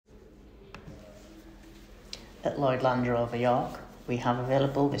At Lloyd Land Rover York, we have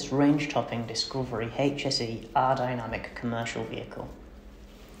available this range-topping Discovery HSE R-Dynamic Commercial vehicle.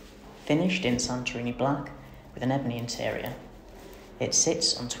 Finished in Santorini Black with an ebony interior, it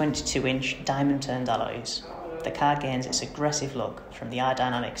sits on 22-inch diamond-turned alloys. The car gains its aggressive look from the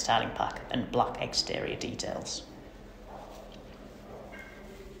R-Dynamic styling pack and black exterior details.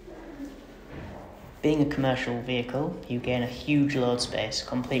 Being a commercial vehicle, you gain a huge load space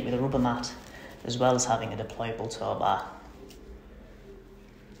complete with a rubber mat, as well as having a deployable tow bar.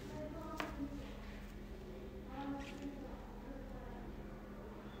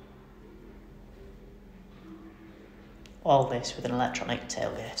 All this with an electronic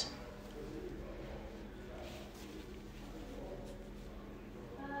tailgate.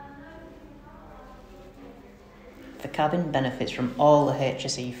 The cabin benefits from all the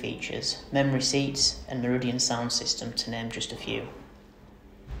HSE features, memory seats and Meridian Sound System to name just a few.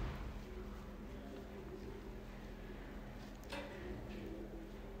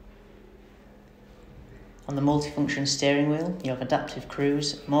 On the multifunction steering wheel, you have adaptive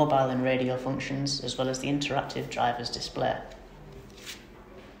cruise, mobile and radio functions, as well as the interactive driver's display.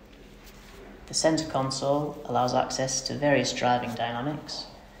 The centre console allows access to various driving dynamics,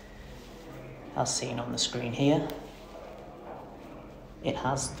 as seen on the screen here. It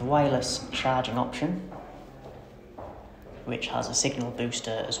has the wireless charging option, which has a signal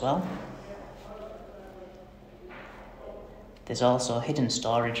booster as well. There's also hidden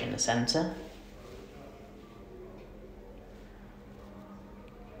storage in the centre.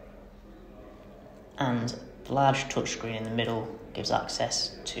 And the large touchscreen in the middle gives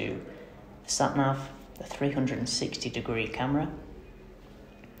access to the sat-nav, the 360-degree camera,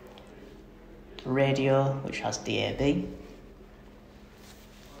 the radio, which has DAB,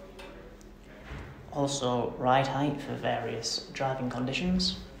 also ride height for various driving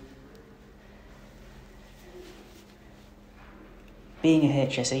conditions. Being a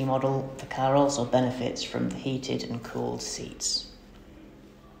HSE model, the car also benefits from the heated and cooled seats.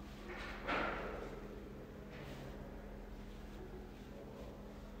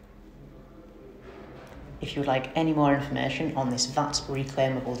 If you would like any more information on this VAT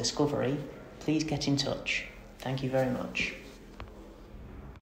reclaimable Discovery, please get in touch. Thank you very much.